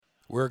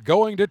We're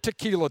going to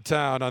Tequila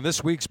Town on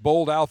this week's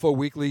Bold Alpha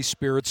Weekly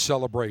Spirits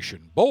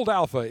Celebration. Bold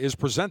Alpha is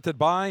presented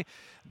by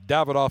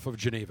Davidoff of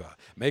Geneva,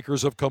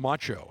 makers of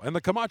Camacho and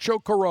the Camacho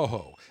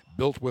Corojo,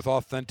 built with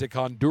authentic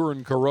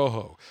Honduran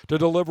Corojo to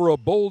deliver a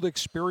bold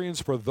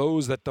experience for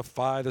those that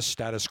defy the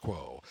status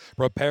quo.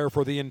 Prepare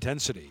for the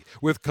intensity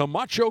with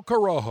Camacho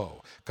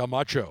Corojo.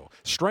 Camacho,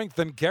 strength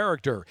and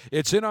character,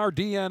 it's in our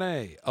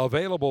DNA.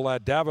 Available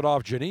at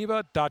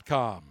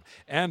davidoffgeneva.com.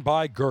 And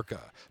by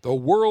Gurkha, the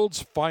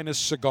world's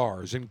finest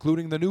cigars,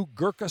 including the new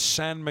Gurkha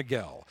San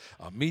Miguel,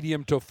 a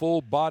medium to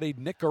full-bodied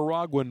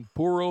Nicaraguan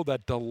puro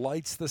that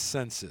delights the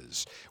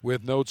senses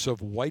with notes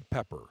of white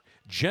pepper,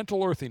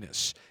 gentle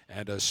earthiness,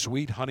 and a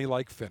sweet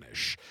honey-like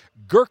finish.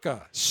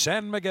 Gurkha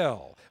San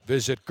Miguel.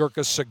 Visit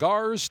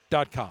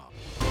gurkhacigars.com.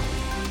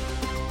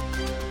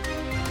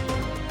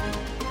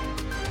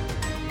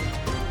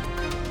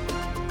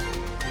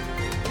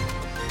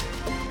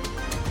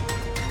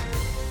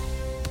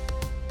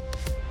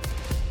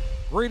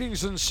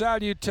 Greetings and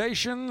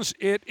salutations.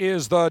 It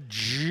is the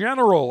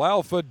General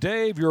Alpha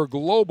Dave, your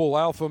global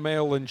alpha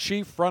male in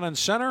chief, front and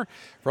center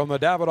from the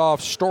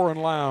Davidoff Store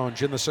and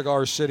Lounge in the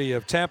cigar city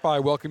of Tampa. I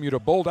welcome you to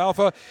Bold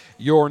Alpha,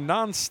 your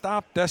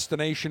nonstop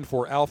destination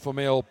for alpha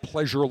male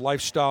pleasure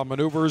lifestyle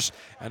maneuvers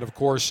and, of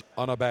course,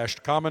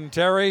 unabashed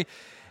commentary.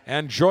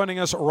 And joining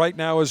us right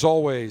now, as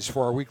always,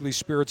 for our weekly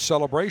Spirits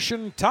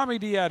celebration, Tommy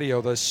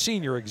Diadio, the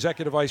Senior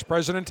Executive Vice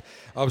President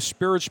of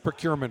Spirits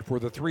Procurement for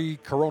the 3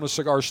 Corona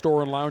Cigar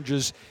Store and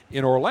Lounges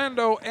in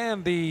Orlando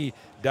and the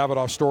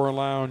Davidoff Store and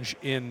Lounge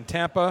in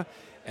Tampa.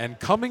 And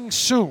coming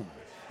soon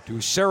to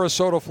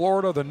Sarasota,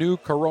 Florida, the new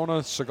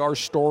Corona Cigar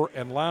Store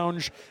and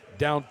Lounge,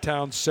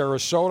 downtown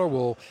Sarasota.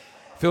 We'll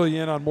fill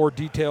you in on more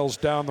details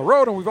down the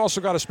road. And we've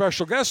also got a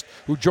special guest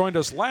who joined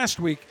us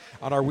last week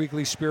on our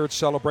weekly Spirits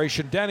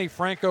celebration, Danny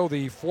Franco,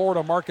 the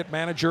Florida market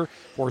manager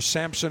for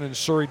Sampson and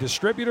Surrey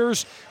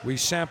Distributors. We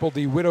sampled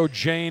the Widow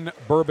Jane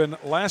bourbon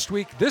last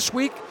week. This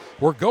week,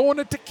 we're going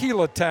to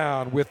Tequila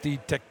Town with the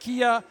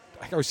Tequila.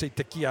 I always say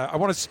tequila. I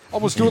want to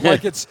almost do it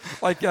like it's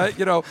like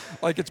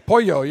it's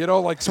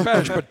pollo, like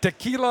Spanish, but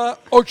Tequila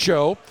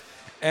Ocho.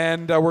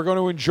 And we're going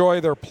to enjoy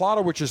their Plata,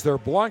 which is their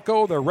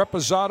Blanco, their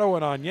Reposado,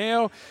 and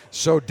Añejo.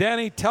 So,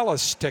 Danny, tell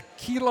us,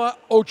 Tequila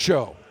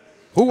Ocho,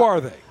 who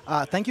are they?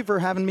 Thank you for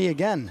having me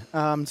again.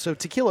 So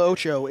Tequila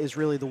Ocho is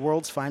really the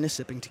world's finest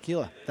sipping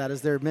tequila. That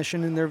is their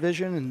mission and their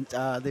vision,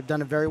 and they've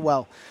done it very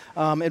well.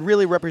 It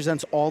really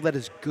represents all that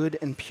is good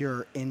and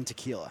pure in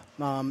tequila.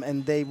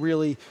 And they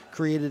really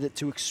created it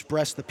to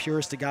express the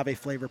purest agave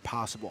flavor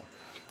possible.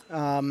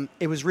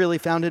 It was really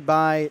founded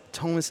by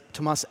Tomas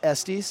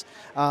Estes,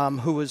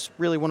 who was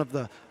really one of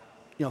the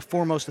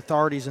foremost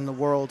authorities in the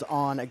world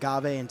on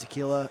agave and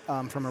tequila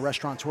from a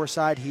restaurateur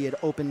side. He had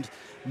opened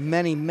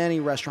many, many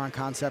restaurant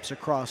concepts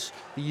across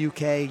the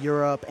UK,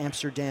 Europe,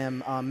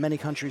 Amsterdam, many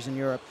countries in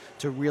Europe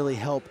to really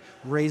help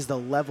raise the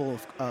level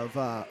of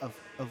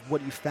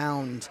what you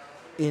found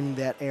in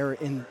that area,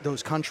 in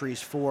those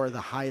countries, for the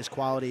highest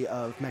quality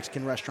of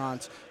Mexican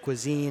restaurants,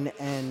 cuisine,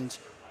 and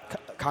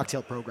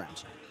cocktail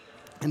programs.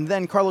 And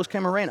then Carlos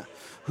Camarena,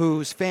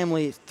 whose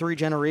family, 3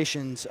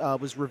 generations,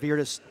 was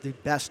revered as the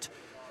best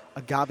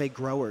agave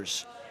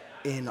growers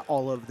in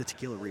all of the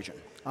tequila region.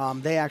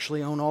 They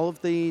actually own all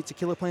of the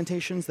tequila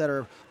plantations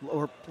the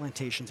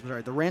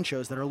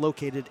ranchos that are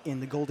located in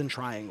the Golden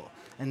Triangle.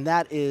 And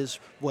that is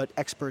what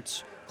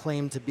experts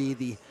claim to be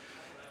the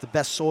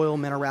best soil,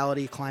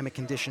 minerality, climate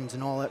conditions,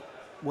 and all that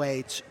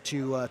way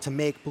to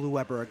make Blue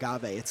Weber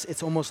agave.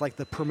 It's almost like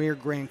the premier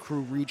Grand Cru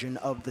region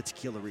of the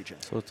tequila region.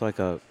 So it's like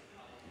a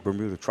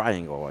Bermuda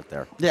Triangle right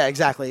there. Yeah,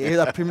 exactly.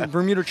 A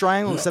Bermuda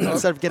Triangle, instead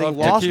of getting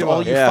lost, tequila.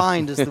 all you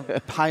find is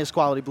the highest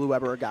quality Blue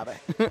Weber agave.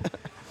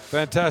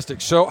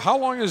 Fantastic. So how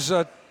long has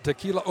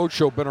Tequila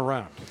Ocho been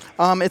around?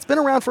 It's been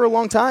around for a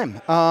long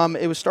time.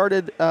 It was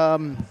started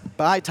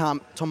by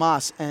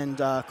Tomas and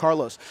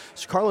Carlos.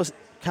 So Carlos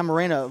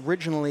Camarena,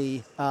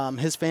 originally,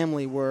 his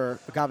family were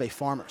agave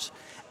farmers.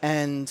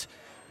 And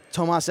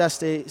Tomas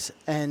Estes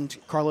and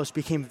Carlos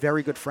became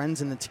very good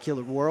friends in the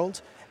tequila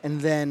world. And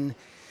then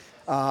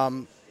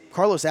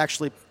Carlos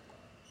actually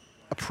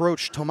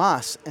approached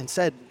Tomas and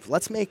said,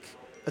 let's make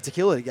a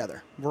tequila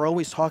together. We're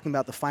always talking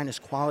about the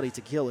finest quality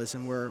tequilas,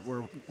 and we're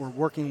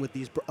working with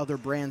these other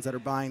brands that are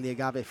buying the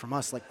agave from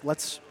us. Like,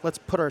 let's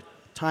put our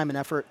time and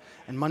effort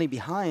and money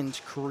behind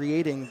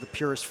creating the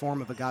purest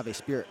form of agave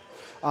spirit.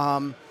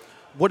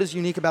 What is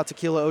unique about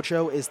Tequila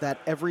Ocho is that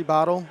every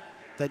bottle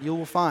that you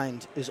will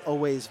find is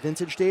always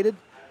vintage dated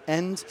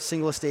and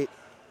single estate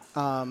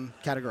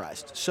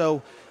categorized.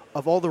 So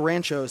of all the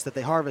ranchos that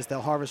they harvest,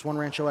 they'll harvest one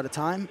rancho at a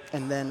time,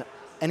 and then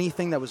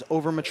anything that was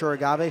over mature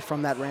agave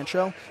from that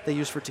rancho, they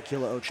use for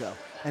Tequila Ocho.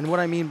 And what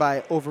I mean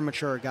by over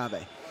mature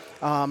agave,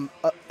 an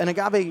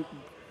agave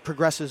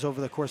progresses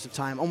over the course of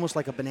time, almost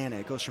like a banana.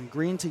 It goes from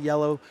green to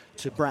yellow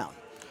to brown.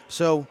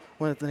 So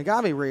when an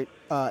agave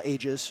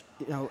ages,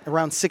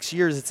 around 6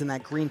 years, it's in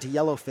that green to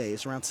yellow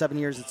phase. Around 7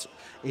 years,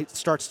 it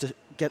starts to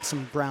get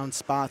some brown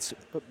spots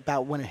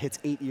about when it hits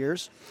 8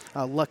 years,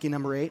 lucky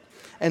number 8.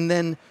 And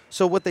then,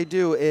 so what they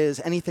do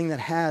is anything that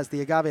has,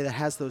 the agave that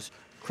has those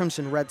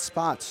crimson red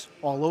spots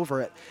all over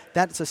it,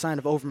 that's a sign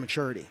of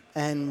over-maturity.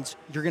 And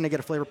you're going to get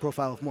a flavor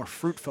profile of more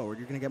fruit forward.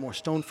 You're going to get more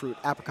stone fruit,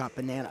 apricot,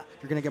 banana.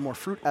 You're going to get more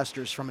fruit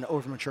esters from an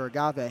over-mature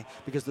agave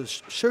because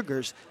those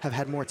sugars have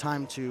had more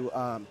time to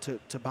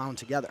bond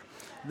together.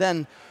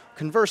 Then,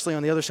 conversely,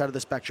 on the other side of the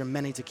spectrum,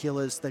 many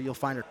tequilas that you'll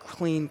find are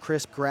clean,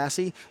 crisp,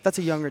 grassy. That's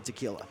a younger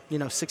tequila,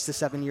 6 to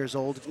 7 years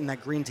old, in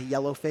that green to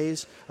yellow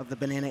phase of the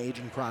banana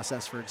aging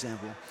process, for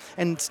example.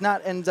 And it's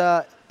not, and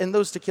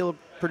those tequila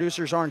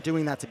producers aren't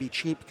doing that to be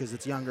cheap because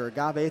it's younger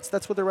agave.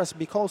 That's what the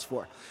recipe calls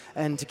for.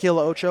 And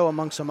Tequila Ocho,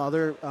 among some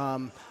other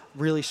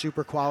really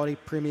super quality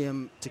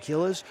premium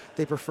tequilas,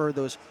 they prefer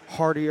those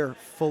heartier,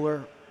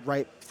 fuller,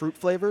 ripe fruit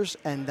flavors,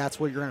 and that's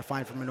what you're going to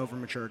find from an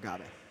over-mature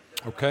agave.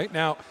 Okay,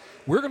 now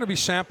we're going to be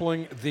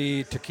sampling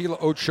the Tequila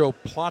Ocho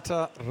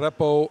Plata,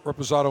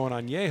 Reposado,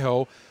 and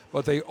Añejo,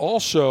 but they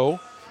also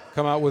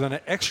come out with an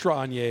extra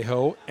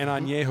Añejo, an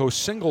Añejo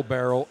single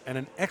barrel, and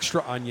an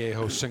extra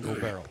Añejo single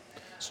barrel.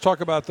 Let's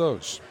talk about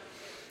those.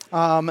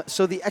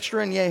 So the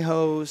extra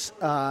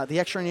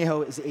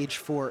Añejo is aged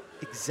for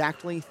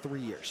exactly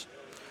 3 years.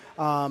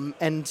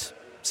 And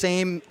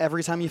same,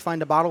 every time you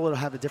find a bottle, it'll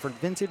have a different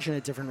vintage and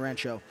a different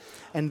rancho.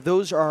 And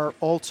those are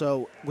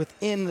also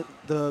within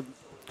the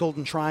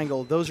Golden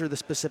Triangle. Those are the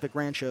specific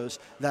ranchos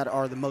that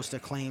are the most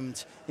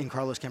acclaimed in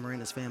Carlos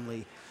Camarina's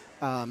family,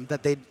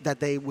 that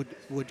they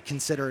would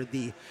consider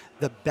the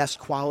best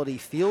quality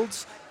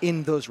fields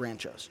in those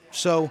ranchos.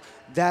 So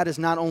that is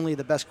not only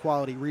the best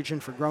quality region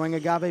for growing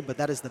agave, but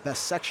that is the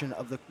best section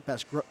of the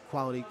best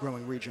quality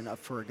growing region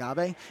for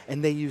agave,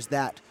 and they use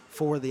that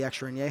for the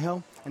extra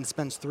añejo, and it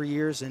spends 3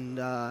 years in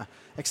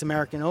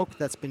ex-American oak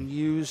that's been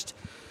used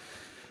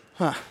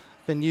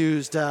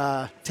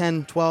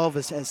 10, 12,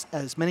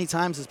 as many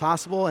times as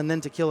possible, and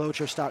then Tequila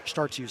Ocho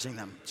starts using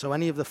them. So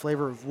any of the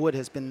flavor of wood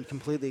has been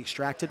completely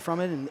extracted from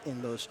it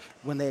in those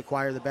when they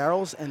acquire the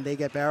barrels, and they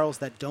get barrels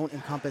that don't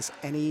encompass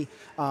any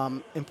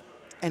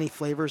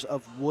flavors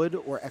of wood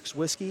or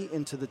ex-whiskey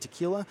into the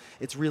tequila.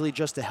 It's really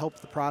just to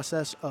help the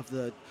process of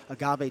the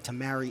agave to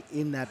marry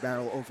in that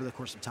barrel over the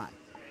course of time.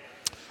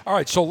 All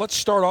right, so let's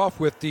start off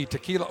with the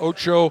Tequila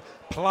Ocho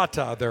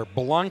Plata, their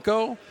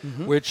Blanco,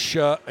 which,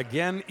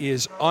 again,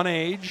 is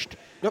unaged.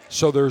 Yep.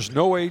 So there's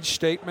no age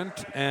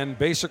statement, and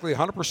basically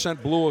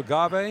 100% blue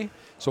agave.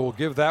 So we'll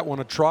give that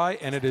one a try,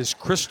 and it is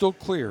crystal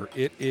clear.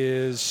 It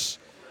is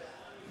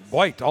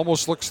white,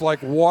 almost looks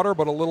like water,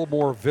 but a little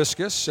more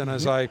viscous. And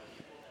as I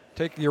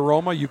take the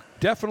aroma, you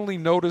definitely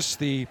notice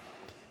the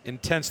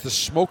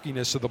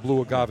smokiness of the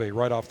blue agave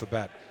right off the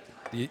bat.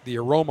 The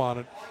aroma on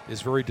it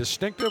is very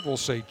distinctive. We'll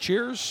say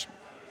cheers.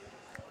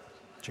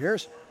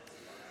 Cheers.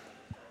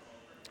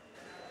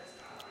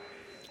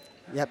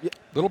 Yep.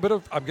 Little bit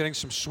of, I'm getting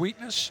some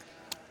sweetness,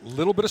 a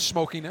little bit of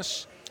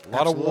smokiness, a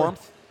lot of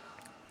warmth.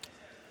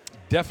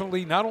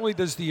 Definitely, not only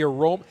does the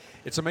aroma,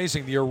 it's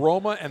amazing, the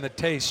aroma and the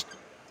taste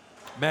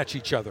match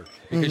each other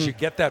because you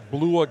get that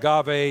blue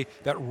agave,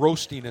 that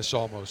roastiness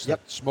almost,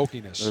 that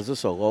smokiness. Is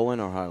this a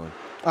lowland or highland?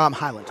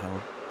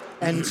 Highland.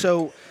 And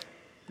so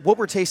what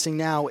we're tasting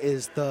now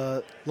is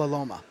the La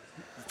Loma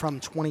from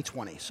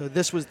 2020. So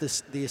this was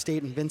the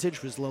estate and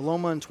vintage was La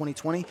Loma in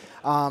 2020.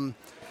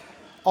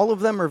 All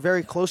of them are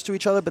very close to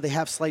each other, but they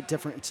have slight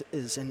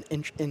differences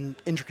in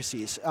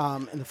intricacies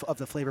of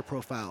the flavor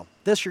profile.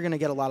 This, you're going to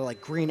get a lot of like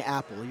green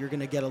apple. You're going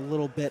to get a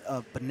little bit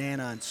of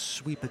banana and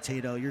sweet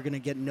potato. You're going to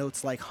get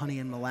notes like honey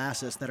and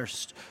molasses that are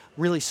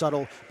really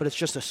subtle, but it's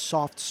just a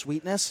soft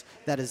sweetness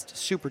that is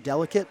super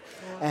delicate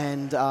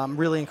and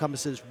really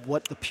encompasses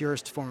what the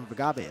purest form of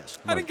agave is.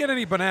 I didn't get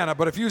any banana,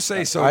 but if you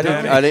say so, I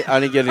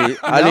didn't get any.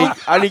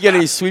 I didn't get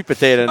any sweet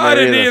potato in there. I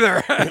didn't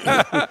either.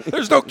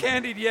 There's no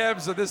candied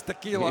yams in this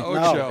Tequila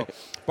Ocho. No.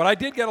 But I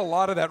did get a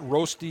lot of that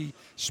roasty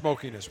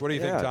smokiness. What do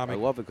you think, Tommy? I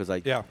love it because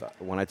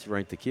when I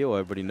drink tequila,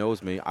 everybody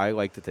knows me. I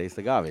like to taste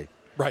agave.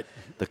 Right.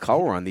 The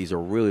color on these are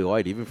really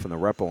light, even from the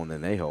Repo and the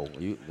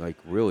Añejo.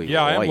 Really light.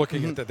 I am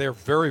looking at that. They're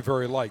very,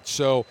 very light.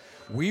 So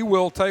we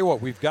will tell you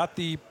what. We've got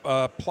the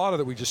Plata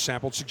that we just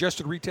sampled.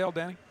 Suggested retail,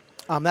 Danny?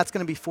 That's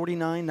going to be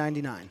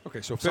 $49.99.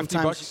 Okay, so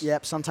 $50.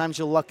 Yep. Sometimes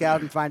you'll luck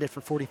out and find it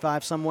for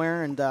 $45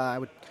 somewhere, and I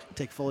would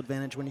take full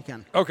advantage when you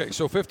can. Okay,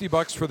 so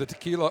 $50 for the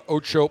Tequila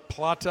Ocho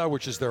Plata,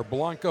 which is their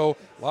Blanco.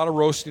 A lot of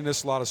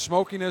roastiness, a lot of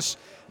smokiness.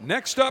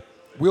 Next up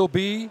will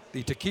be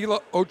the Tequila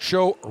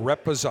Ocho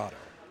Reposado.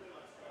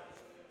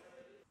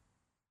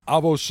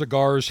 Avo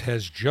Cigars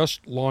has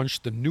just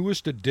launched the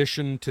newest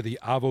addition to the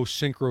Avo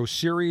Syncro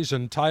series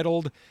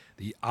entitled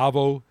the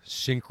Avo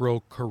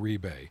Syncro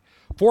Caribe.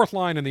 Fourth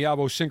line in the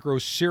Avo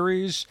Syncro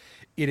series,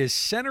 it is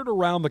centered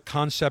around the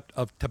concept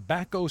of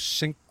tobacco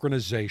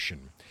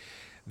synchronization.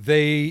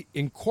 They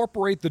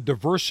incorporate the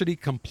diversity,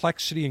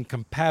 complexity, and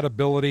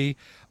compatibility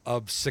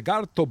of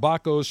cigar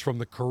tobaccos from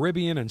the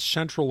Caribbean and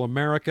Central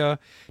America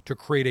to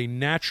create a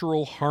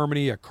natural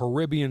harmony, a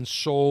Caribbean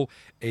soul,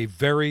 a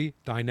very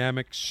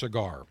dynamic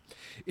cigar.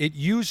 It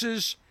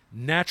uses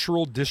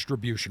natural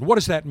distribution. What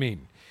does that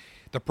mean?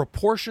 The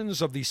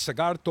proportions of the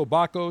cigar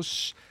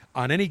tobaccos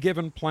on any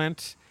given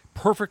plant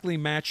perfectly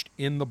matched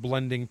in the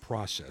blending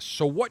process.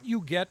 So what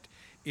you get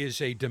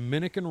is a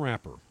Dominican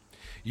wrapper.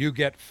 You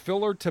get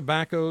filler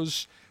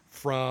tobaccos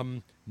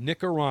from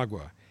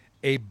Nicaragua,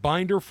 a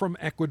binder from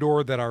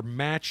Ecuador that are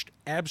matched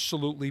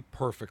absolutely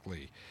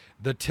perfectly.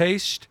 The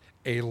taste,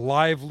 a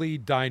lively,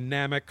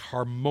 dynamic,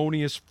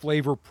 harmonious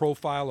flavor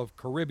profile of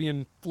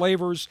Caribbean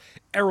flavors,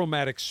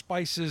 aromatic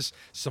spices,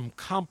 some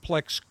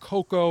complex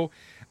cocoa,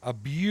 a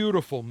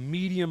beautiful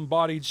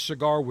medium-bodied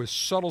cigar with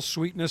subtle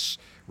sweetness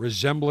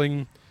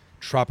resembling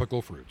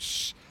tropical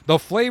fruits. The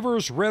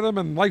flavors, rhythm,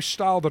 and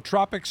lifestyle of the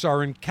tropics are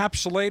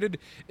encapsulated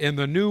in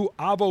the new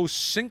Avo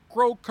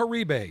Syncro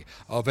Caribe,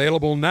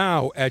 available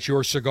now at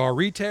your cigar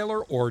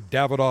retailer or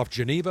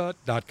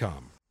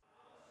davidoffgeneva.com.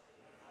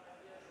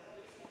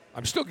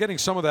 I'm still getting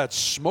some of that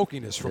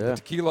smokiness from the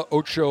Tequila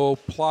Ocho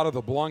Plata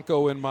de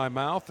Blanco in my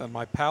mouth and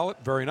my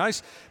palate. Very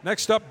nice.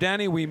 Next up,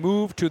 Danny, we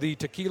move to the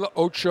Tequila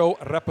Ocho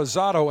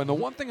Reposado. And the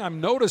one thing I'm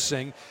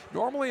noticing,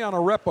 normally on a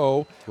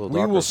Repo,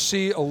 we will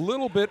see a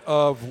little bit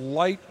of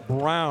light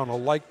brown, a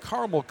light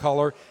caramel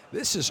color.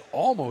 This is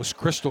almost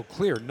crystal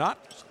clear. Not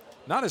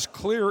as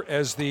clear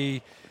as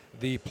the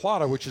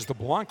Plata, which is the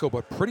Blanco,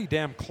 but pretty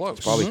damn close.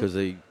 It's probably because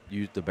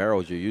the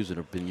barrels you're using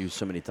have been used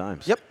so many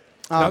times. Yep.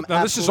 Now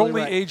this is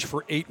only aged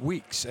for 8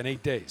 weeks and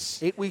 8 days.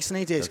 8 weeks and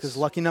 8 days, because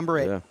lucky number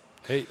 8. Yeah.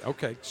 8,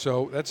 okay.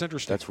 So that's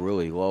interesting. That's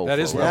really low. That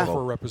is low for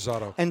for a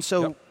Reposado. And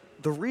so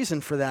the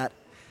reason for that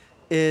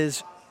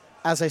is,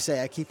 as I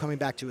say, I keep coming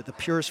back to it, the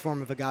purest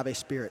form of agave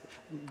spirit.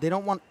 You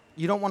don't want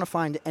to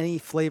find any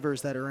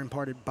flavors that are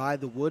imparted by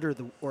the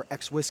wood or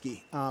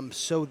ex-whiskey.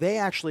 So they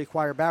actually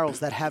acquire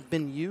barrels that have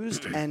been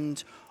used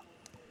and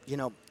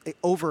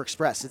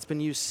overexpressed. It's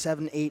been used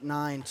 7, 8,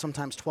 9,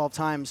 sometimes 12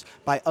 times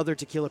by other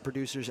tequila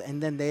producers,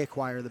 and then they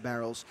acquire the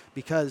barrels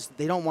because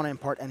they don't want to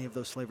impart any of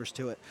those flavors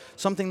to it.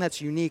 Something that's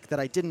unique that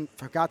I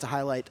forgot to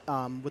highlight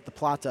with the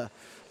Plata.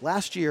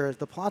 Last year,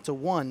 the Plata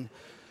won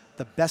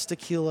the best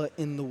tequila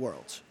in the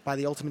world by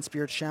the Ultimate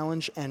Spirits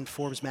Challenge and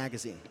Forbes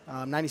magazine.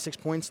 96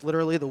 points,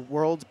 literally the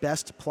world's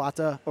best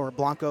Plata or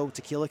Blanco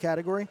tequila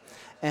category.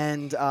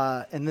 And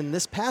then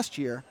this past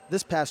year,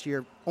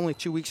 only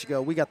 2 weeks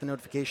ago, we got the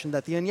notification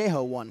that the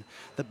Añejo won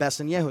the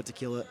best Añejo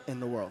tequila in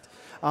the world.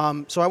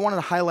 So I wanted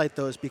to highlight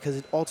those because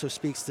it also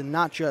speaks to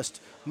not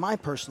just my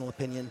personal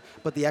opinion,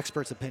 but the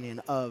expert's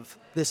opinion of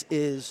this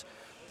is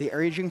the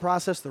aging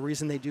process. The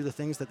reason they do the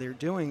things that they're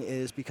doing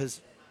is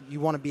because you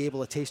want to be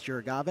able to taste your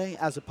agave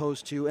as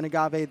opposed to an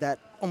agave that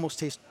almost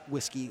tastes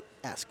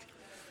whiskey-esque.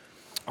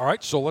 All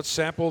right, so let's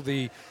sample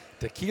the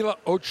Tequila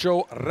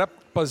Ocho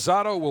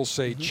Reposado. We'll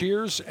say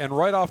cheers. And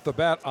right off the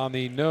bat on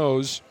the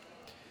nose,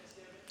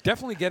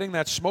 definitely getting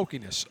that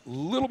smokiness. A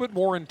little bit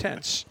more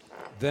intense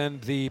than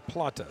the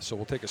Plata. So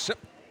we'll take a sip.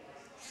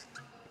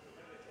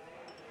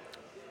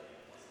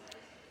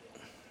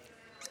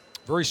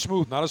 Very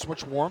smooth, not as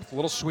much warmth, a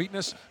little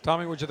sweetness.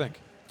 Tommy, what'd you think?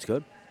 It's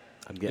good.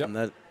 I'm getting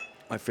that.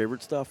 My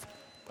favorite stuff.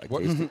 And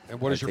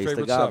what is your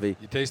favorite stuff? You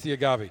taste the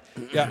agave.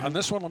 Yeah, on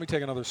this one, let me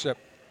take another sip.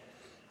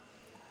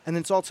 And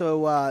it's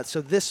also,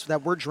 so this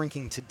that we're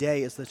drinking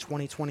today is the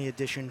 2020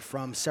 edition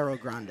from Cerro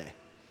Grande.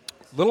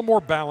 A little more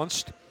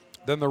balanced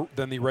than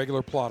the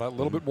regular Plata. A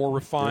little bit more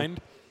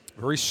refined,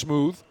 very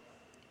smooth.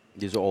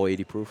 These are all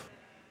 80 proof?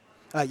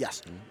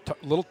 Yes.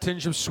 A little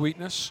tinge of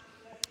sweetness,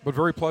 but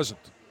very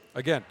pleasant.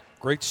 Again,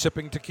 great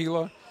sipping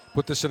tequila.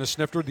 Put this in a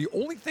snifter. The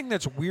only thing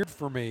that's weird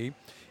for me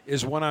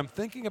is when I'm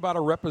thinking about a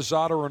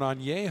Reposado or an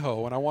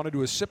Añejo and I want to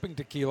do a sipping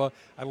tequila,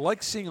 I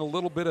like seeing a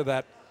little bit of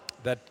that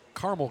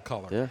caramel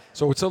color. Yeah.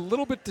 So it's a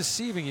little bit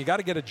deceiving. You got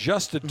to get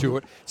adjusted to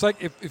it. It's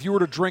like if you were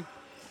to drink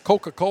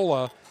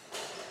Coca-Cola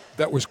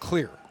that was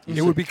clear.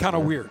 It would be kind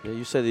of weird. Yeah,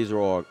 you said these are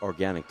all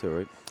organic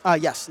too,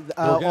 right? Yes.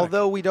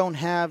 Although we don't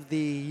have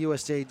the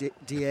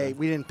USDA,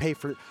 we didn't pay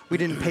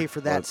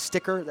for that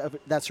sticker,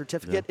 that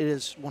certificate. It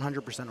is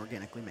 100%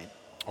 organically made.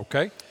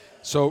 Okay.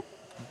 So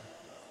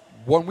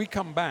when we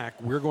come back,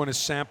 we're going to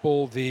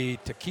sample the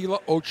Tequila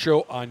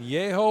Ocho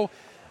Añejo.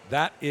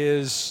 That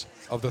is,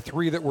 of the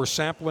 3 that we're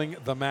sampling,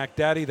 the Mac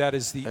Daddy. That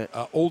is the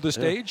oldest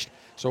aged.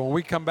 So when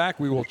we come back,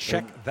 we will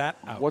check that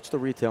out. What's the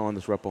retail on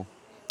this Repo?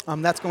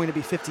 That's going to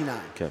be $59.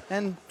 Okay.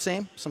 And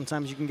same,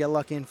 sometimes you can get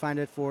lucky and find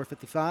it for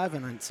 $55,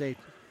 and I'd say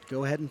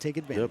go ahead and take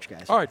advantage,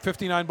 guys. All right,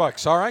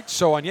 $59. All right,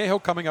 so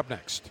Añejo coming up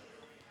next.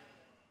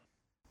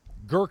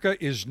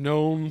 Gurkha is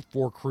known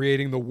for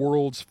creating the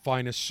world's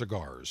finest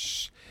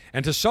cigars.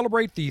 And to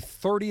celebrate the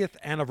 30th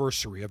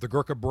anniversary of the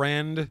Gurkha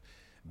brand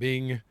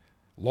being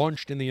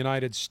launched in the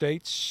United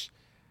States,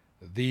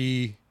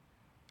 the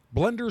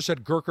blenders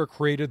at Gurkha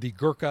created the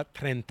Gurkha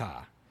 30.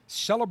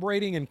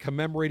 Celebrating and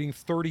commemorating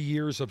 30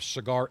 years of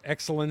cigar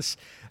excellence,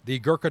 the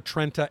Gurkha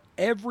 30,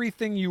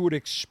 everything you would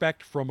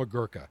expect from a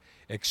Gurkha.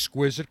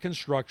 Exquisite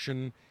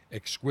construction,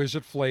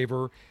 exquisite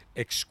flavor,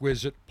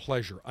 exquisite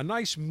pleasure. A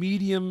nice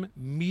medium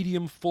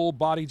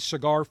full-bodied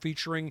cigar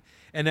featuring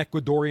an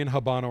Ecuadorian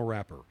Habano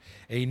wrapper.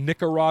 A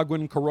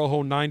Nicaraguan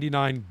Corojo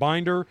 99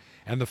 binder,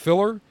 and the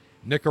filler,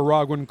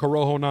 Nicaraguan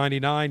Corojo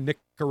 99,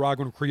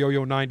 Nicaraguan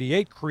Criollo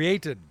 98,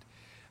 created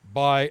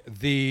by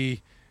the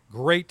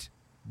great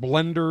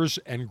blenders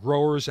and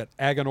growers at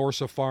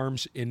Aganorsa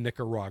Farms in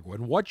Nicaragua.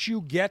 And what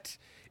you get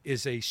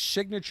is a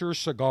signature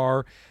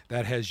cigar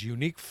that has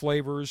unique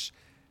flavors,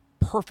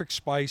 perfect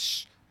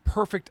spice,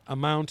 perfect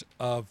amount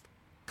of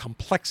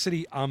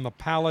complexity on the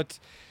palate,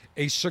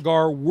 a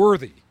cigar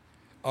worthy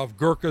of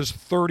Gurkha's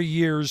 30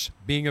 years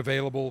being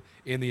available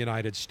in the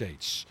United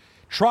States.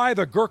 Try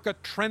the Gurkha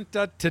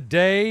Trenta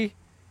today.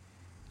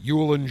 You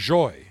will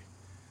enjoy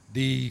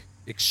the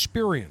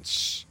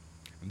experience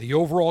and the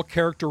overall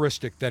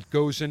characteristic that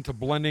goes into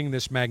blending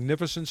this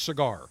magnificent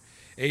cigar.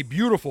 A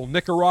beautiful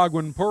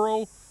Nicaraguan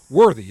puro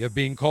worthy of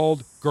being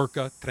called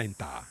Gurkha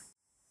Trenta.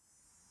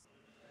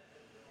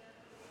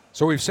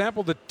 So we've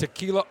sampled the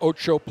Tequila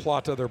Ocho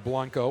Plata, their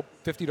Blanco,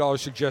 $50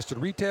 suggested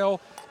retail.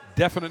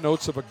 Definite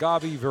notes of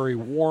agave, very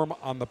warm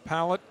on the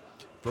palate,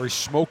 very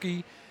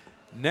smoky.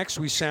 Next,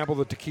 we sample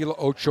the Tequila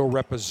Ocho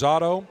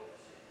Reposado,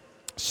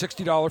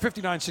 $59,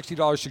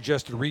 $60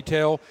 suggested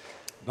retail.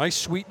 Nice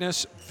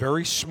sweetness,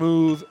 very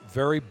smooth,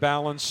 very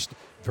balanced,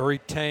 very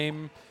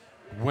tame.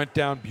 Went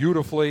down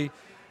beautifully.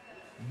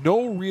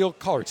 No real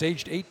color. It's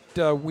aged 8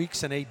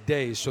 weeks and 8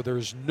 days, so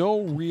there's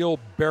no real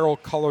barrel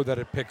color that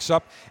it picks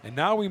up. And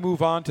now we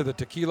move on to the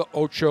Tequila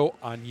Ocho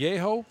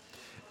Añejo.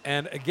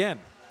 And again,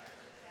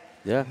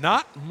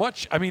 not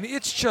much. I mean,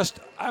 it's just,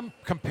 I'm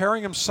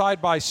comparing them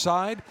side by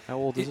side. How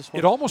old is this one?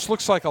 It almost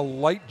looks like a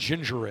light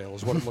ginger ale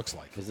is what it looks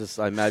like. Is this?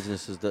 I imagine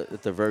this is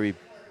at the very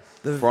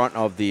front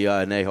of the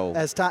añejo.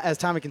 As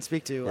Tommy can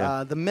speak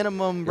to, the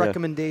minimum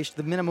recommendation,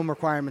 the minimum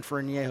requirement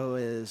for añejo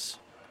is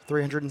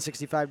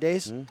 365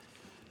 days. Mm-hmm.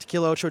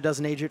 Tequila Ocho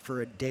doesn't age it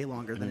for a day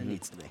longer than it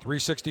needs to be.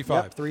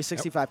 365. Yep,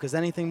 365, because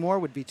anything more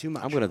would be too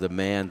much. I'm going to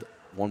demand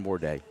one more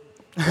day.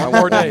 One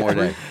more day. One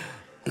more day.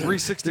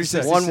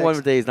 366. One more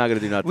day is not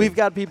going to do nothing. We've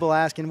got people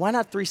asking, why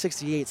not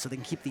 368 so they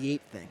can keep the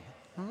 8 thing?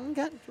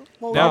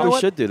 Well, Now- we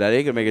should do that. It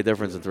ain't going to make a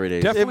difference in 3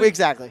 days. Definitely-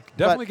 Exactly.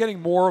 Definitely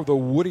getting more of the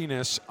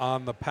woodiness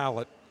on the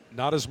palate,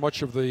 not as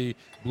much of the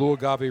blue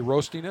agave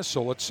roastiness.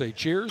 So let's say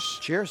cheers.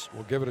 Cheers.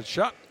 We'll give it a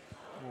shot.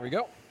 There we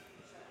go.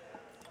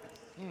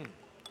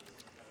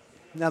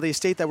 Now, the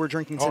estate that we're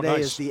drinking Oh, today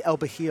nice. is the El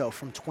Bajío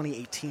from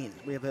 2018.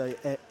 We have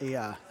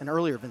an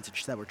earlier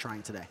vintage that we're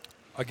trying today.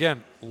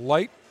 Again,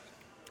 light,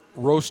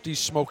 roasty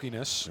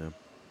smokiness. Yeah.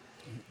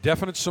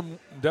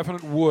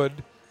 Definite wood,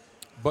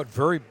 but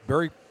very,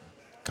 very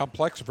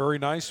complex, very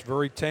nice,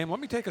 very tame. Let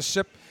me take a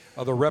sip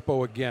of the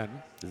Repo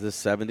again. Is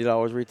this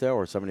 $70 retail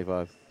or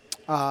 $75?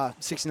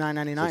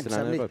 $69.99, $70.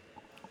 $69.95.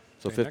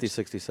 So Okay, 50, next.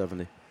 60,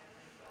 70.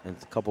 And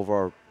a couple of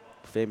our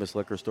famous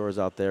liquor stores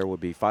out there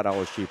would be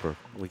 $5 cheaper.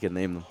 We can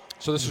name them.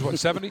 So this is what,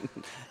 70?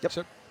 Yep.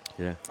 So-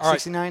 Yeah. all right.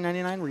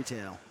 $69.99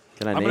 retail.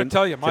 Can I I'm name? gonna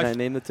tell you, Can I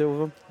name the two of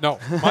them? No.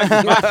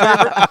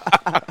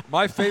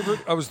 My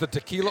favorite was the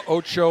Tequila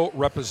Ocho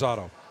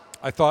Reposado.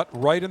 I thought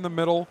right in the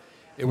middle.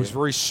 It was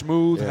very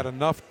smooth, Yeah. had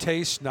enough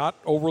taste, not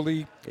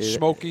overly Yeah.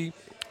 smoky.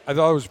 I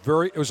thought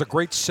it was a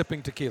great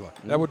sipping tequila.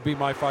 That would be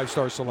my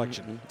 5-star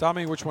selection.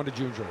 Tommy, which one did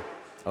you enjoy?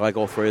 I like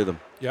all three of them.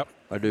 Yep.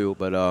 I do,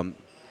 but I'm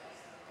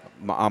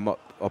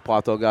a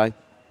Plato guy.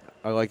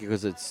 I like it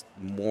because it's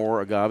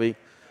more agave.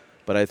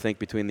 But I think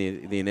between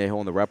the Añejo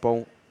and the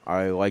Repo,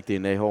 I like the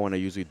Añejo, and I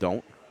usually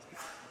don't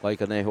like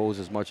Añejos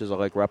as much as I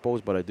like Repos,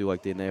 but I do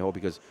like the Añejo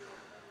because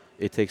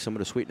it takes some of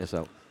the sweetness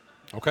out.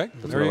 Okay.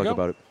 That's there what I you like go.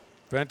 about it.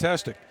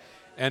 Fantastic.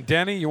 And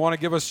Danny, you want to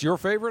give us your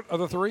favorite of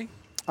the three?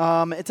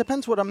 It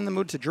depends what I'm in the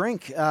mood to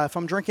drink. If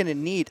I'm drinking it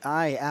neat,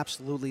 I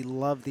absolutely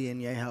love the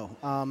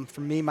Añejo.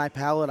 For me, my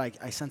palate,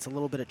 I sense a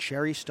little bit of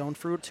cherry stone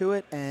fruit to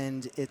it,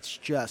 and it's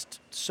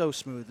just so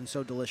smooth and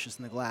so delicious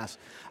in the glass.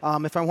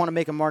 If I want to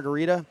make a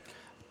margarita,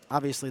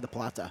 obviously the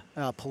Plata.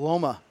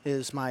 Paloma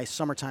is my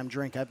summertime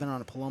drink. I've been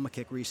on a Paloma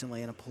kick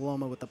recently, and a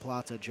Paloma with the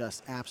Plata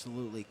just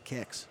absolutely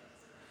kicks.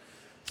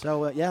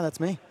 So, yeah, that's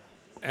me.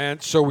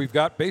 And so we've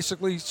got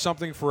basically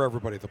something for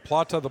everybody. The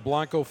Plata, the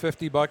Blanco,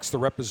 $50. The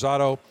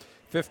Reposado,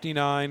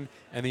 $59,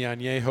 and the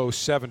Añejo,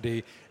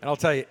 $70. And I'll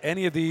tell you,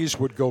 any of these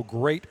would go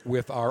great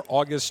with our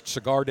August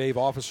Cigar Dave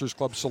Officers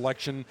Club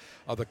selection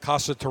of the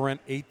Casa Torrent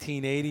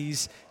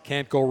 1880s.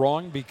 Can't go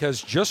wrong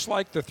because just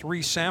like the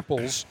three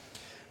samples,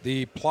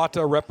 the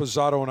Plata,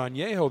 Reposado, and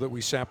Añejo that we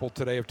sampled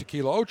today of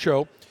Tequila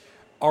Ocho,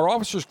 our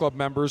Officers Club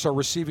members are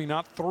receiving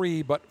not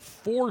 3, but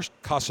 4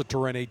 Casa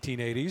Torrent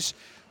 1880s,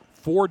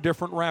 4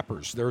 different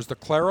wrappers. There's the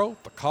Claro,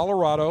 the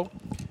Colorado,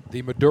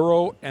 the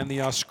Maduro, and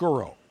the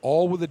Oscuro,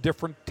 all with a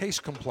different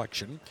taste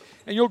complexion.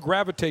 And you'll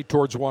gravitate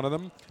towards one of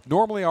them.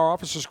 Normally, our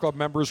Officers Club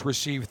members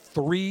receive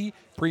 3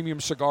 premium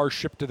cigars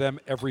shipped to them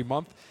every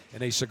month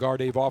in a Cigar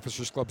Dave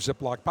Officers Club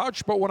Ziploc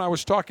pouch. But when I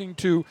was talking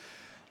to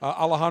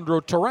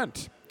Alejandro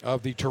Torrent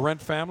of the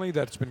Torrent family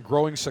that's been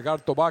growing cigar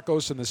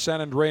tobacos in the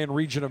San Andrean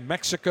region of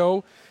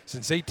Mexico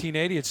since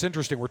 1880, it's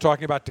interesting. We're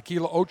talking about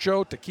Tequila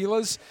Ocho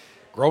tequilas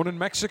grown in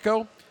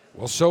Mexico.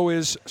 Well, so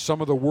is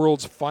some of the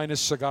world's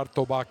finest cigar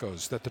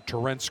tobaccos that the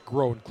Torrents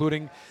grow,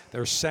 including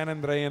their San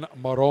Andrean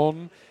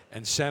Marron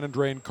and San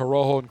Andrean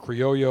Corojo and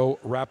Criollo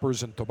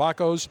wrappers and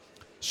tobaccos.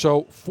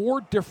 So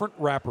 4 different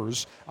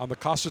wrappers on the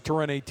Casa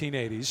Torrent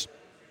 1880s.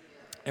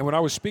 And when I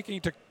was speaking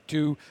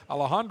to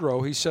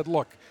Alejandro, he said,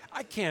 look,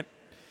 I can't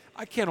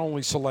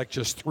only select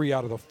just 3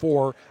 out of the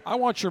 4. I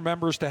want your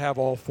members to have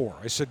all 4.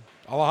 I said,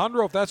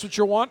 Alejandro, if that's what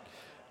you want,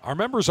 our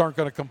members aren't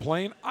going to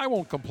complain. I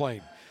won't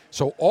complain.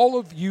 So all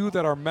of you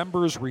that are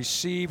members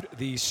received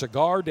the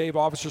Cigar Dave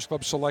Officers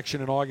Club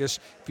selection in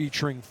August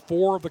featuring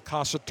 4 of the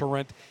Casa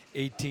Torrent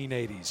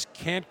 1880s.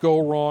 Can't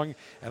go wrong.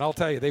 And I'll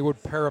tell you, they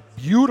would pair up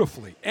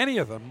beautifully, any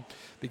of them,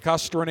 the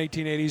Casa Torrent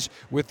 1880s,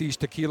 with these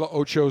Tequila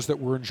Ochos that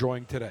we're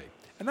enjoying today.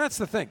 And that's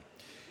the thing.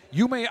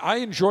 I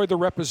enjoy the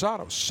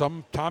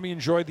Reposados. Tommy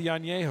enjoyed the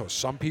Añejos.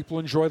 Some people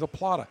enjoy the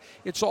Plata.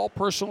 It's all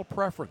personal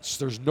preference.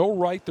 There's no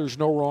right, there's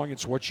no wrong.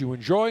 It's what you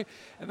enjoy.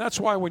 And that's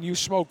why when you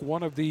smoke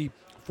one of the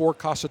 4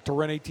 Casa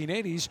Torrent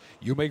 1880s,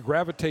 you may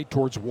gravitate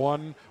towards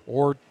one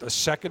or a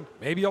second.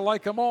 Maybe you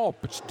like them all,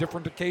 but it's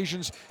different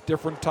occasions,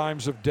 different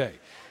times of day.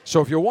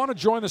 So if you want to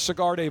join the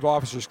Cigar Dave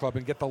Officers Club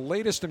and get the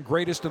latest and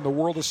greatest in the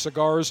world of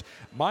cigars,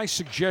 my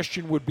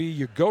suggestion would be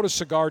you go to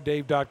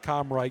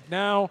CigarDave.com right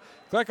now,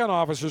 click on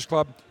Officers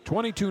Club,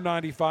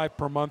 $22.95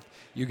 per month.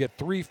 You get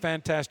 3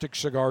 fantastic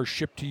cigars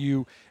shipped to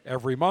you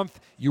every month.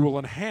 You will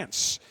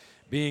enhance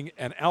being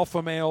an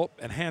alpha male,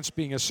 enhance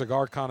being a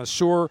cigar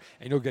connoisseur,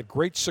 and you'll get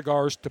great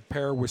cigars to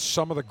pair with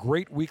some of the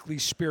great weekly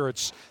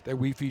spirits that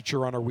we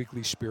feature on our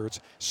weekly spirits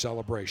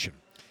celebration.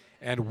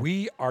 And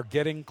we are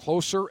getting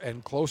closer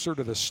and closer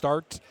to the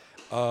start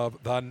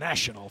of the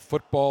National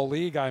Football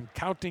League. I'm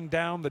counting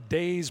down the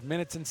days,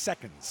 minutes, and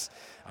seconds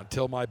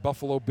until my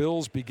Buffalo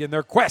Bills begin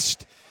their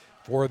quest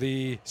for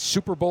the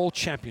Super Bowl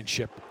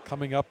championship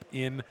coming up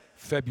in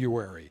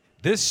February.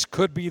 This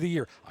could be the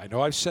year. I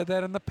know I've said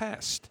that in the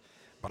past,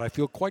 but I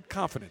feel quite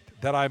confident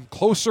that I'm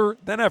closer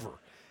than ever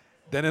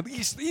than at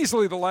least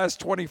easily the last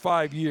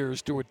 25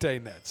 years to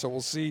attain that. So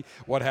we'll see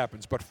what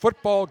happens. But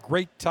football,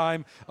 great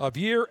time of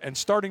year. And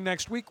starting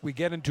next week, we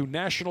get into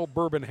National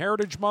Bourbon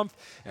Heritage Month,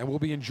 and we'll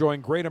be enjoying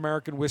great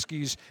American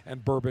whiskeys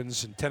and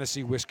bourbons and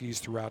Tennessee whiskeys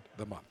throughout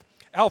the month.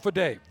 Alpha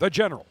Dave, the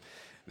General,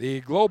 the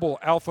global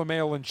alpha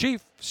male in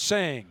chief,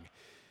 saying,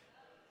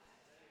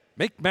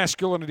 make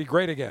masculinity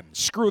great again.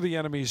 Screw the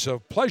enemies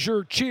of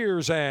pleasure.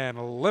 Cheers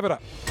and live it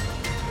up.